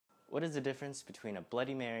What is the difference between a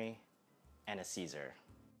Bloody Mary and a Caesar?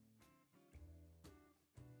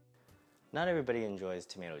 Not everybody enjoys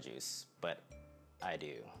tomato juice, but I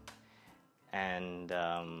do. And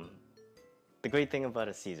the great thing about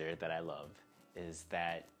a Caesar that I love is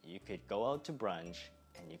that you could go out to brunch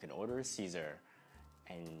and you can order a Caesar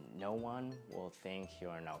and no one will think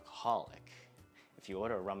you're an alcoholic. If you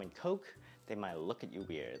order a rum and coke, they might look at you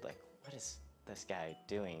weird, like, what is this guy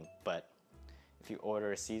doing? But if you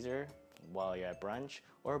order a Caesar while you're at brunch,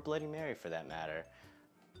 or a Bloody Mary for that matter,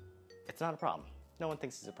 it's not a problem. No one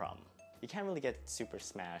thinks it's a problem. You can't really get super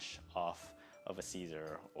smash off of a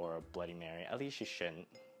Caesar or a Bloody Mary, at least you shouldn't.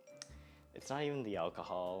 It's not even the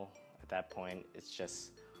alcohol at that point, it's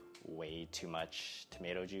just way too much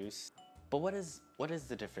tomato juice. But what is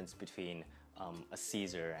the difference between a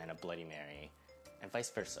Caesar and a Bloody Mary, and vice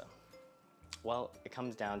versa? Well, it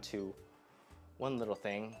comes down to one little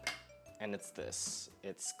thing, and it's this.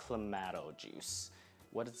 It's Clamato juice.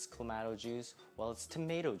 What is Clamato juice? Well, it's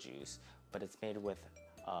tomato juice, but it's made with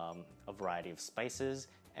a variety of spices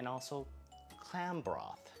and also clam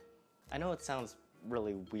broth. I know it sounds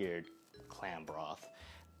really weird, clam broth,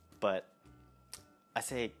 but I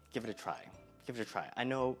say give it a try. Give it a try. I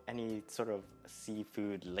know any sort of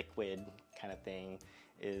seafood liquid kind of thing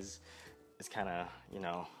is kind of, you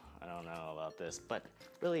know, I don't know about this, but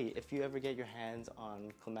really, if you ever get your hands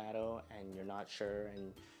on Clamato and you're not sure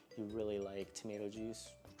and you really like tomato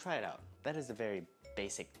juice, try it out. That is a very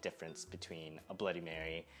basic difference between a Bloody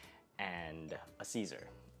Mary and a Caesar.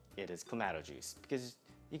 It is Clamato juice, because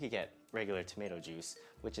you could get regular tomato juice,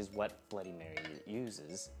 which is what Bloody Mary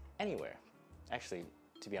uses anywhere. Actually,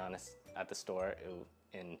 to be honest, at the store,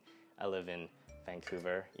 I live in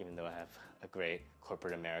Vancouver, even though I have a great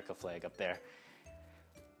corporate America flag up there,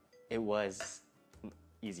 it was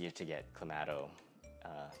easier to get Clamato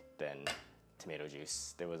than tomato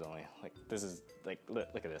juice. There was only, like, this is, like, look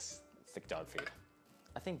at this. It's like dog food.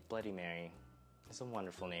 I think Bloody Mary is a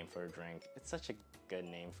wonderful name for a drink. It's such a good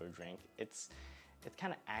name for a drink. It's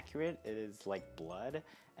kind of accurate. It is like blood,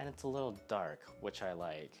 and it's a little dark, which I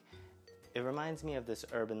like. It reminds me of this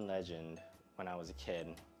urban legend when I was a kid,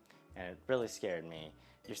 and it really scared me.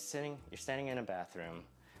 You're standing in a bathroom,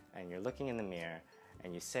 and you're looking in the mirror,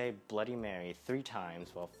 and you say Bloody Mary 3 times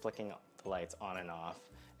while flicking the lights on and off,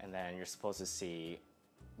 and then you're supposed to see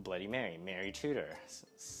Bloody Mary, Mary Tudor,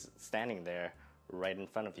 standing there right in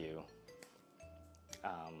front of you.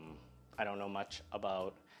 I don't know much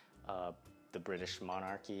about the British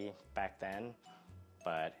monarchy back then,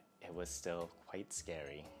 but it was still quite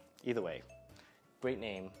scary. Either way, great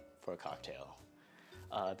name for a cocktail.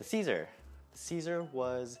 The Caesar. The Caesar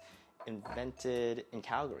was invented in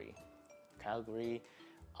Calgary,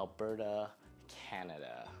 Alberta,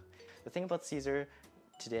 Canada. The thing about Caesar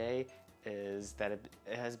today is that it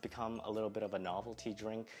has become a little bit of a novelty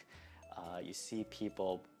drink. You see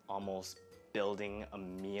people almost building a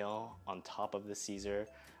meal on top of the Caesar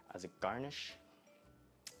as a garnish.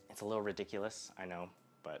 It's a little ridiculous, I know,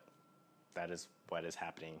 but that is what is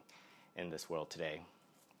happening in this world today.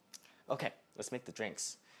 Okay, let's make the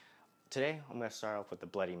drinks. Today, I'm gonna start off with the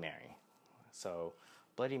Bloody Mary. So,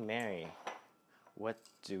 Bloody Mary, what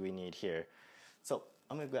do we need here? So,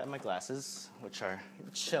 I'm gonna grab my glasses, which are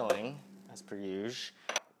chilling, as per usual.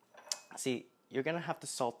 See, you're gonna have to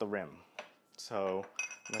salt the rim. So,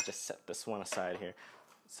 I'm gonna just set this one aside here.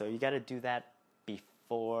 So, you gotta do that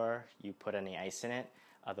before you put any ice in it.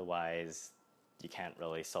 Otherwise, you can't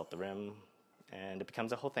really salt the rim, and it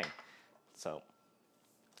becomes a whole thing. So,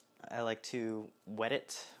 I like to wet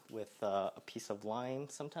it with a piece of lime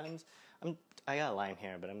sometimes. I got lime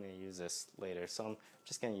here, but I'm going to use this later. So I'm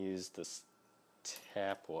just going to use this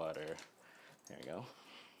tap water. There we go.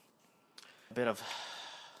 A bit of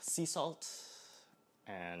sea salt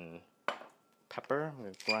and pepper. I'm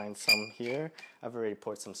going to grind some here. I've already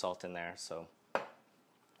poured some salt in there, so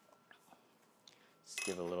just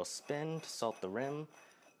give it a little spin to salt the rim.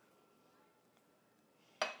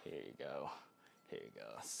 Here you go. Here you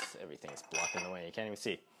go. Everything's blocking the way. You can't even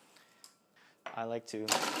see. I like to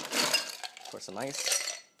pour some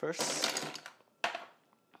ice first.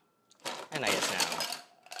 And I guess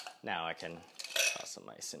now I can toss some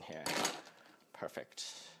ice in here. Perfect.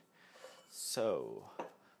 So,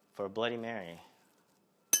 for Bloody Mary,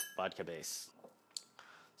 vodka base.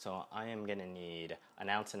 So I am gonna need 1.5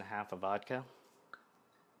 ounces of vodka.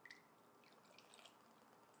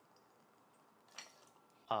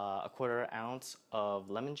 A 1/4 ounce of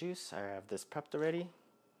lemon juice. I have this prepped already.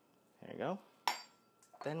 There you go.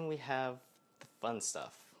 Then we have the fun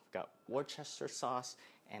stuff. We've got Worcestershire sauce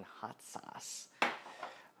and hot sauce.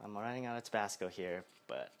 I'm running out of Tabasco here,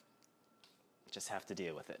 but just have to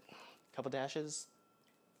deal with it. A couple dashes.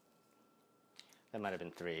 That might have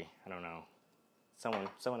been 3. I don't know.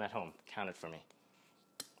 Someone at home counted for me.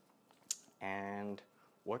 And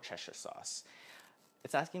Worcestershire sauce.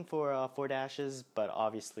 It's asking for 4 dashes, but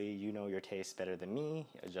obviously you know your taste better than me.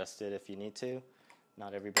 Adjust it if you need to.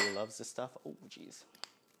 Not everybody loves this stuff. Oh, jeez.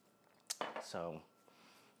 So,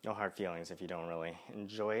 no hard feelings if you don't really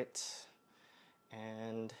enjoy it.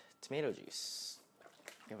 And tomato juice.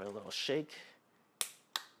 Give it a little shake.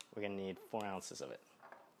 We're gonna need 4 ounces of it.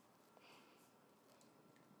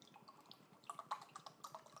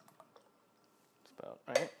 That's about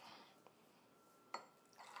right.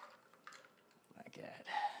 My God.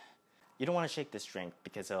 You don't want to shake this drink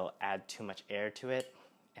because it'll add too much air to it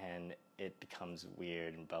and it becomes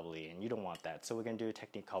weird and bubbly, and you don't want that. So we're gonna do a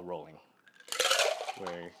technique called rolling,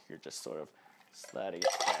 where you're just sort of sliding it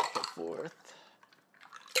back and forth.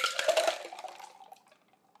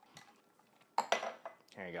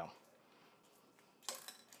 There you go.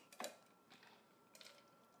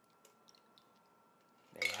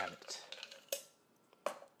 There you have it.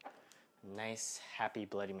 Nice, happy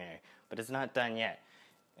Bloody Mary. But it's not done yet.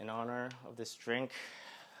 In honor of this drink,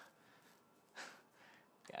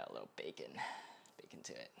 got a little bacon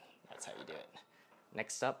to it. That's how you do it.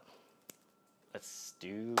 Next up, let's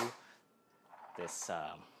do this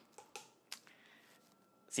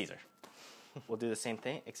Caesar. We'll do the same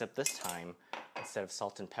thing, except this time, instead of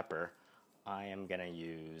salt and pepper, I am gonna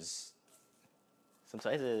use some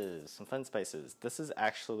spices, some fun spices. This is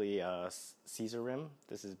actually Caesar rim.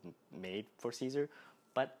 This is made for Caesar,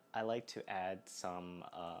 but I like to add some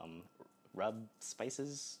rubs,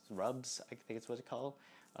 I think it's what it's called.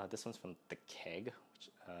 This one's from The Keg, which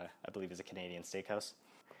I believe is a Canadian steakhouse.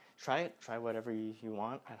 Try it, try whatever you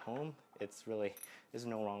want at home. It's really, there's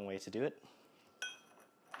no wrong way to do it.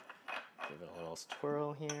 Give it a little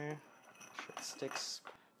swirl here, make sure it sticks.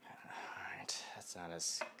 Alright, that's not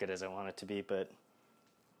as good as I want it to be, but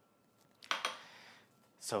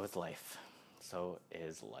so is life. So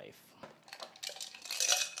is life.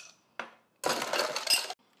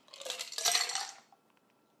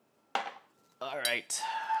 Alright,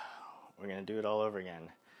 we're gonna do it all over again.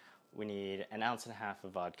 We need 1.5 ounces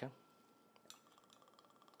of vodka.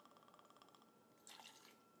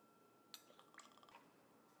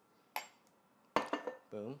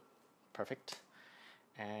 Boom, perfect.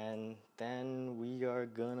 And then we are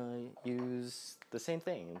gonna use the same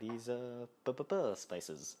thing, these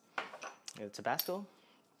spices. Tabasco.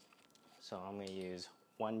 So I'm gonna use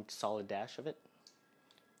 1 solid dash of it.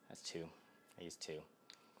 That's 2. I use 2.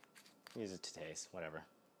 Use it to taste, whatever.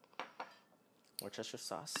 Worcestershire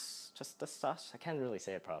sauce, just the sauce. I can't really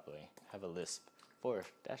say it properly. I have a lisp. 4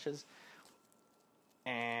 dashes.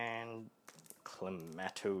 And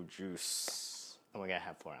Clamato juice. And we're gonna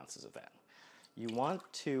have 4 ounces of that. You want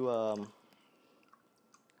to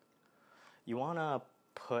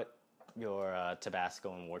put your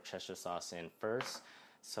Tabasco and Worcestershire sauce in first,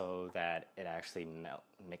 so that it actually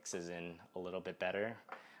mixes in a little bit better.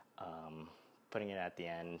 Putting it at the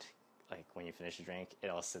end, like when you finish the drink, it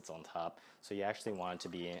all sits on top. So you actually want it to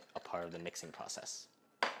be a part of the mixing process.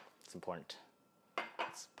 It's important.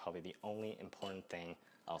 It's probably the only important thing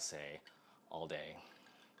I'll say all day.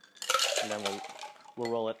 And then we'll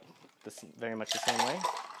roll it very much the same way.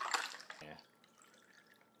 Yeah.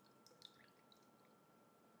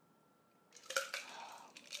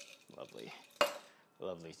 Lovely.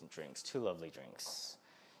 Lovely drinks. 2 lovely drinks.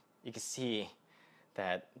 You can see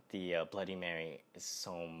that the Bloody Mary is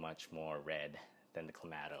so much more red than the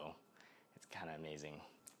Clamato. It's kind of amazing.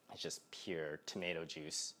 It's just pure tomato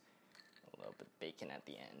juice. A little bit of bacon at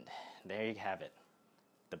the end. There you have it.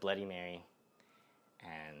 The Bloody Mary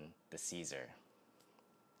and the Caesar.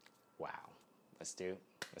 Wow. Let's do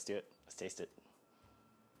it. Let's taste it.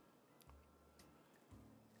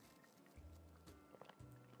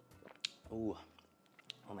 Ooh.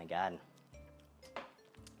 Oh my God.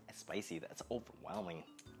 It's spicy. That's overwhelming.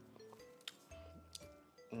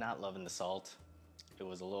 Not loving the salt. It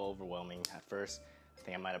was a little overwhelming at first. I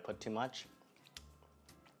think I might have put too much.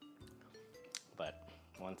 But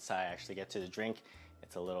once I actually get to the drink,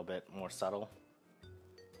 it's a little bit more subtle.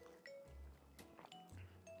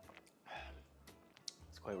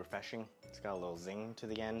 It's quite refreshing. It's got a little zing to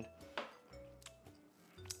the end.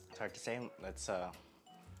 It's hard to say. Let's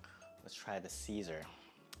try the Caesar.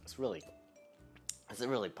 It's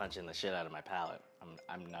really punching the shit out of my palate.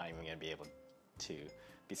 I'm not even gonna be able to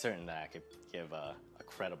be certain that I could give a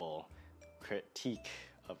credible critique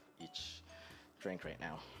of each drink right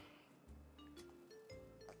now.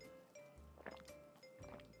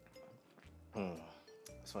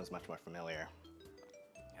 This one's much more familiar.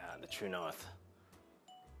 The True North.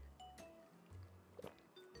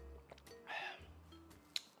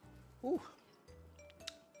 Ooh.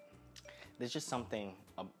 There's just something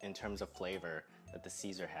in terms of flavor that the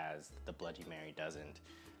Caesar has that the Bloody Mary doesn't.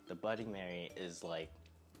 The Bloody Mary is like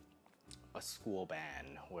a school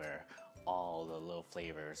band where all the little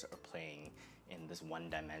flavors are playing in this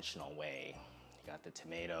one-dimensional way. You got the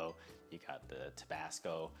tomato, you got the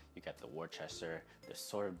Tabasco, you got the Worcestershire. They're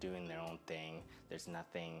sort of doing their own thing. There's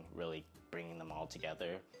nothing really bringing them all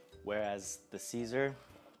together. Whereas the Caesar,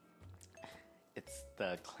 it's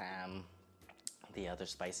the clam, the other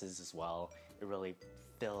spices as well. It really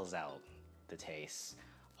fills out the taste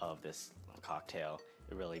of this cocktail.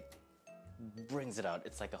 It really brings it out.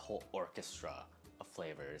 It's like a whole orchestra of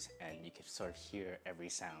flavors, and you can sort of hear every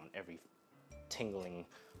sound, every tingling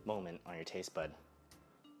moment on your taste bud.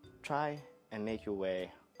 Try and make your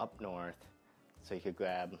way up north so you could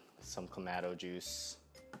grab some Clamato juice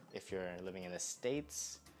if you're living in the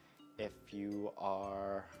States. If you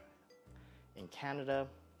are in Canada,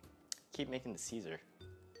 keep making the Caesar.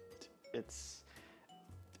 It's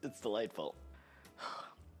delightful.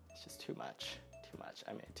 It's just too much.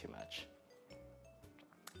 I made too much.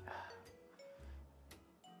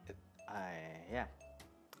 Yeah.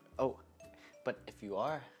 Oh, but if you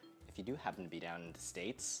do happen to be down in the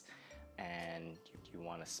States and you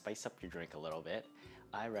want to spice up your drink a little bit,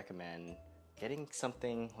 I recommend getting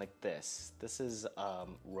something like this. This is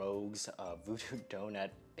Rogue's Voodoo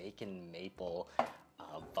Donut Bacon Maple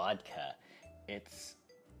Vodka. It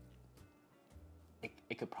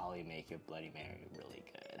could probably make your Bloody Mary really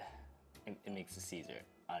good. It makes the Caesar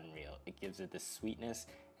unreal. It gives it this sweetness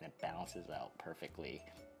and it balances out perfectly.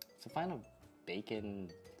 So find a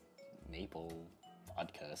bacon maple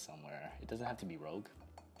vodka somewhere. It doesn't have to be Rogue.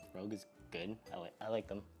 Rogue is good. I like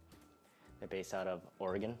them. They're based out of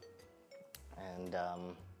Oregon. And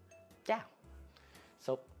yeah.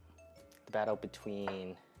 So the battle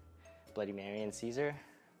between Bloody Mary and Caesar.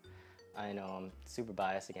 I know I'm super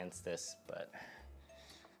biased against this, but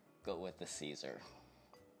go with the Caesar.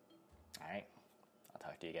 All right. I'll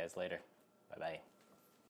talk to you guys later. Bye-bye.